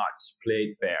will not play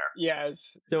it fair.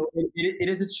 Yes. So it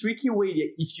is a tricky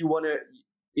way if you want to...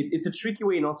 It's a tricky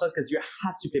way in All Stars because you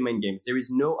have to play mind games. There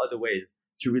is no other ways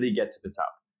to really get to the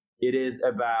top. It is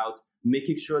about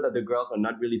making sure that the girls are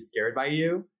not really scared by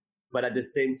you, but at the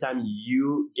same time,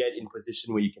 you get in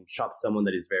position where you can chop someone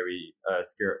that is very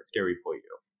scary for you.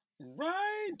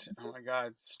 Right. Oh my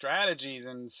God. Strategies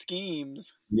and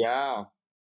schemes. Yeah.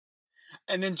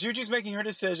 And then Juju's making her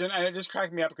decision, and it just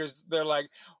cracked me up because they're like,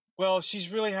 well,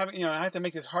 she's really having, I have to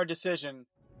make this hard decision.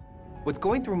 What's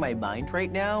going through my mind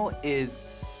right now is,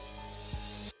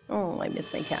 oh, I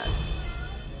miss my cat.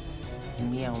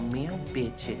 Meow, meow,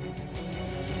 bitches.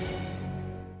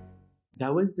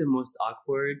 that was the most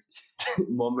awkward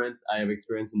moment I have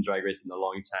experienced in Drag Race in a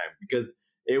long time, because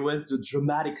it was the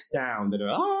dramatic sound and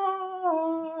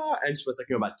and she was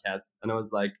talking about cats, and I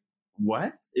was like,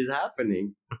 what is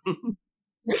happening?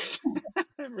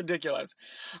 Ridiculous.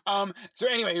 So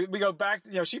anyway, we go back.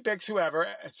 She picks whoever.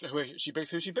 So she picks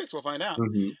who she picks. We'll find out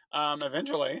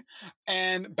eventually.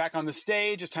 And back on the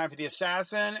stage, it's time for the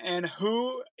assassin. And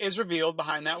who is revealed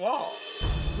behind that wall?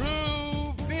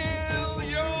 Reveal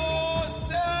yourself!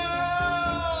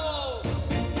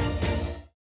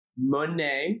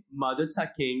 Monet, mother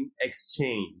tucking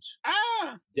exchange.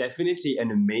 Ah, definitely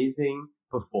an amazing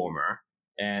performer,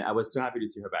 and I was so happy to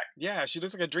see her back. Yeah, she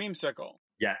looks like a dreamsicle.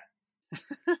 Yes.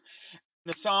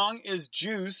 The song is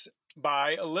Juice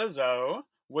by Lizzo.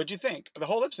 What'd you think? The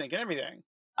whole lip sync and everything.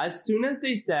 As soon as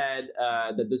they said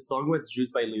that the song was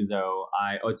Juice by Lizzo,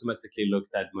 I automatically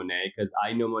looked at Monet, because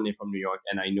I know Monet from New York,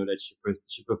 and I know that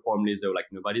she performed Lizzo like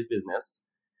nobody's business.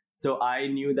 So I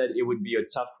knew that it would be a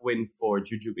tough win for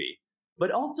Jujubee.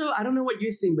 But also, I don't know what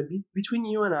you think, but between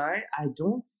you and I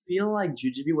don't feel like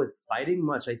Jujubee was fighting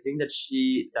much. I think that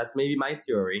that's maybe my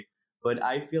theory, but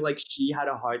I feel like she had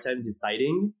a hard time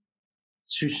deciding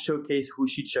to showcase who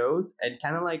she chose, and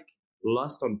kind of like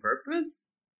lost on purpose.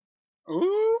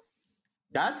 Ooh.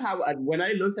 That's how, when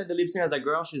I looked at the lip sync, I was like,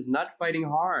 girl, she's not fighting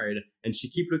hard. And she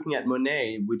keep looking at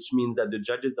Monet, which means that the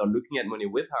judges are looking at Monet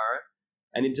with her.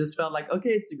 And it just felt like,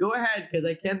 okay, go ahead, because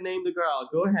I can't name the girl.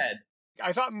 Go ahead.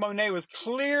 I thought Monet was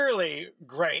clearly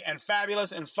great and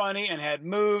fabulous and funny and had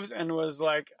moves and was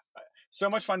like so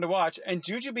much fun to watch. And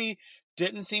Jujubee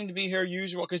didn't seem to be her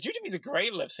usual, because Jujubee's a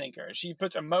great lip syncer. She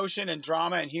puts emotion and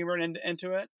drama and humor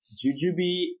into it.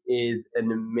 Jujubee is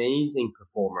an amazing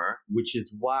performer, which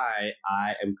is why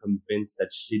I am convinced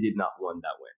that she did not win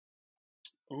that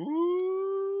win.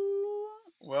 Ooh,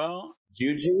 well,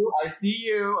 Juju, I see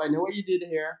you. I know what you did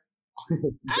here.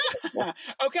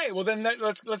 Okay, well then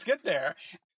let's get there.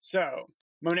 So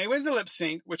Monet wins the lip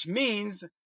sync, which means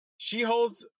she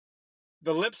holds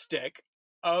the lipstick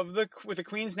with the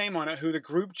queen's name on it, who the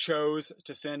group chose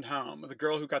to send home, the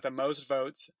girl who got the most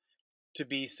votes to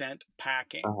be sent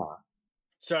packing.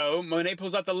 So Monet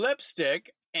pulls out the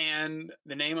lipstick, and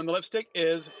the name on the lipstick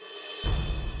is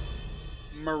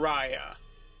Mariah.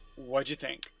 What'd you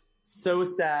think? So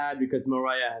sad, because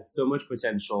Mariah has so much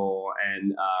potential,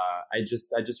 and I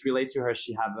just relate to her.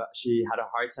 She had a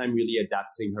hard time really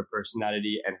adapting her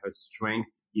personality and her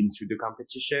strength into the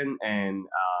competition, and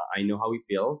I know how he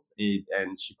feels,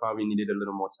 and she probably needed a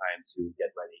little more time to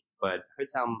get ready. But her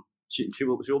time, she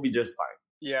will be just fine.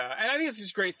 Yeah, and I think it's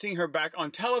just great seeing her back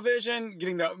on television,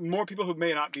 getting more people who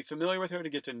may not be familiar with her to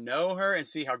get to know her and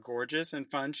see how gorgeous and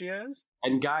fun she is.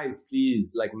 And guys,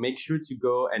 please, make sure to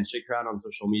go and check her out on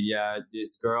social media.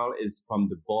 This girl is from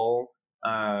the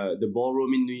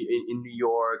ballroom in New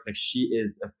York. She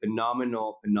is a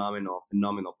phenomenal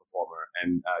performer,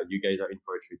 and you guys are in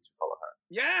for a treat to follow her.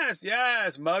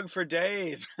 Yes, mug for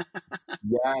days.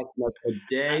 Yes, mug for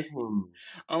days.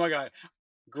 Oh my God.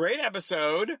 Great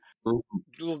episode. Mm-hmm.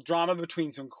 Little drama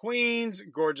between some queens,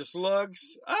 gorgeous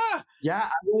looks. Yeah,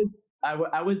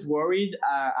 I was worried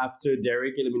after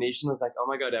Derek elimination. I was like, oh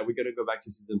my God, are we going to go back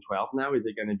to season 12 now? Is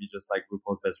it going to be just like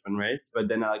RuPaul's Best Friend race? But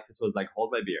then Alexis was like,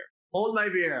 hold my beer.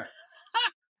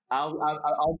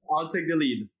 I'll take the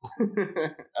lead.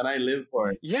 And I live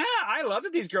for it. Yeah, I love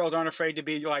that these girls aren't afraid to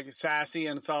be sassy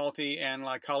and salty and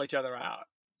call each other out.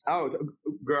 Oh,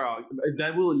 girl,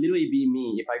 that will literally be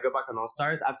me if I go back on All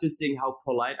Stars after seeing how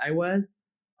polite I was.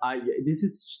 This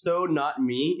is so not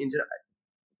me.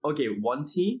 Okay, one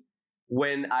tea.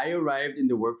 When I arrived in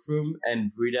the workroom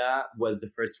and Brita was the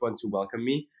first one to welcome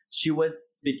me, she was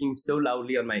speaking so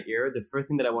loudly on my ear. The first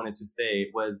thing that I wanted to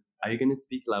say was, are you going to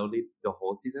speak loudly the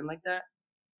whole season like that?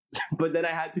 But then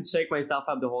I had to check myself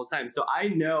up the whole time. So I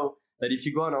know that if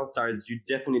you go on All Stars, you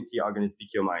definitely are going to speak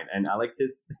your mind. And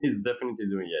Alexis is definitely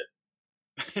doing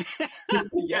it.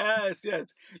 Yes.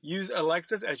 Use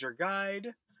Alexis as your guide.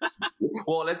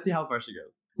 Well, let's see how far she goes.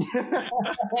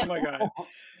 Oh my God.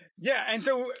 Yeah. And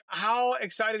so how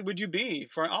excited would you be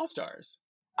for an All Stars?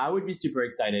 I would be super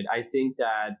excited. I think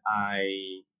that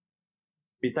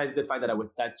besides the fact that I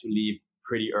was sad to leave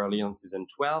pretty early on season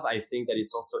 12, I think that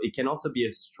it can also be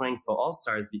a strength for All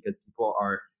Stars, because people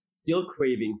are still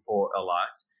craving for a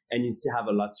lot, and you still have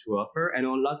a lot to offer and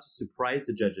a lot to surprise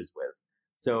the judges with.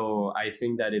 So I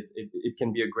think that it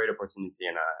can be a great opportunity,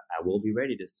 and I will be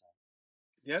ready this time.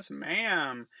 Yes,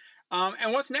 ma'am.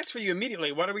 And what's next for you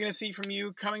immediately? What are we going to see from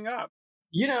you coming up?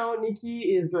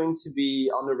 Nikki is going to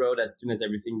be on the road as soon as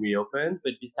everything reopens.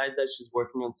 But besides that, she's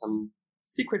working on some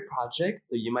secret projects.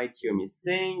 So you might hear me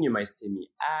sing, you might see me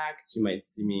act, you might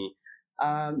see me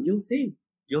You'll see.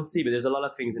 You'll see, but there's a lot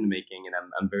of things in the making, and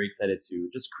I'm very excited to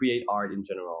just create art in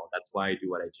general. That's why I do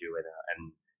what I do,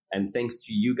 and thanks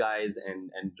to you guys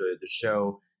and the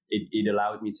show, it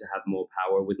allowed me to have more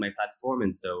power with my platform,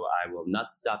 and so I will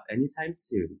not stop anytime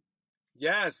soon.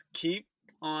 Yes, keep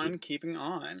on keeping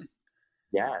on.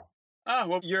 Yes. Oh,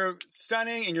 well, you're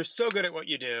stunning, and you're so good at what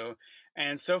you do,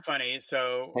 and so funny.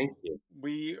 So thank you.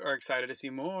 We are excited to see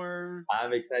more.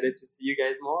 I'm excited to see you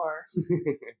guys more.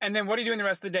 And then what are you doing the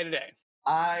rest of the day today?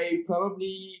 I'm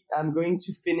going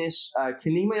to finish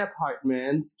cleaning my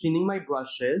apartment, cleaning my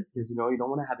brushes, because, you know, you don't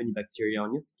want to have any bacteria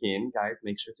on your skin. Guys,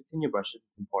 make sure to clean your brushes.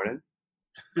 It's important.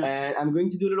 And I'm going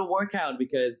to do a little workout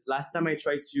because last time I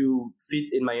tried to fit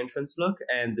in my entrance look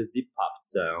and the zip popped.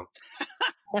 So,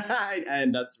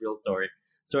 and that's a real story.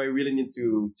 So I really need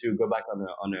to go back on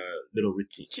a little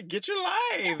routine. Get your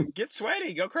life. Get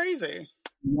sweaty. Go crazy.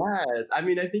 Yes, I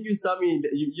mean, I think you saw me.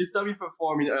 You saw me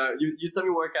perform. You saw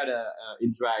me work out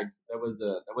in drag. That was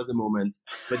a moment.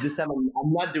 But this time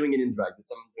I'm not doing it in drag. This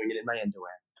time I'm doing it in my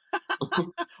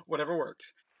underwear. Whatever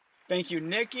works. Thank you,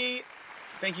 Nikki.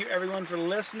 Thank you, everyone, for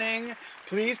listening.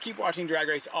 Please keep watching Drag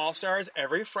Race All-Stars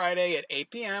every Friday at 8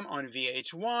 p.m. on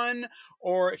VH1.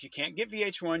 Or if you can't get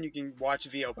VH1, you can watch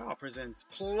VO Wow Presents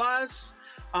Plus.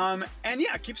 And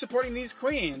yeah, keep supporting these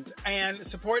queens. And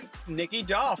support Nicky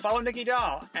Doll. Follow Nicky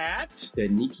Doll at... The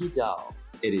Nicky Doll.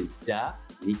 It is Da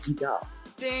Nicky Doll.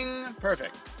 Ding.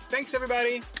 Perfect. Thanks,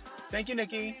 everybody. Thank you,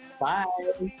 Nikki. Bye.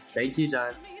 Thank you,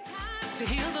 John. To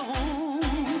heal the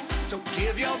wounds. So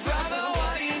give your brother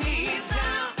what he needs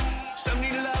now. Some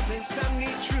need love and some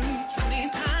need truth. Some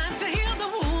need time to heal the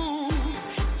wounds.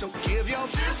 So give your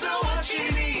sister what she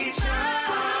needs.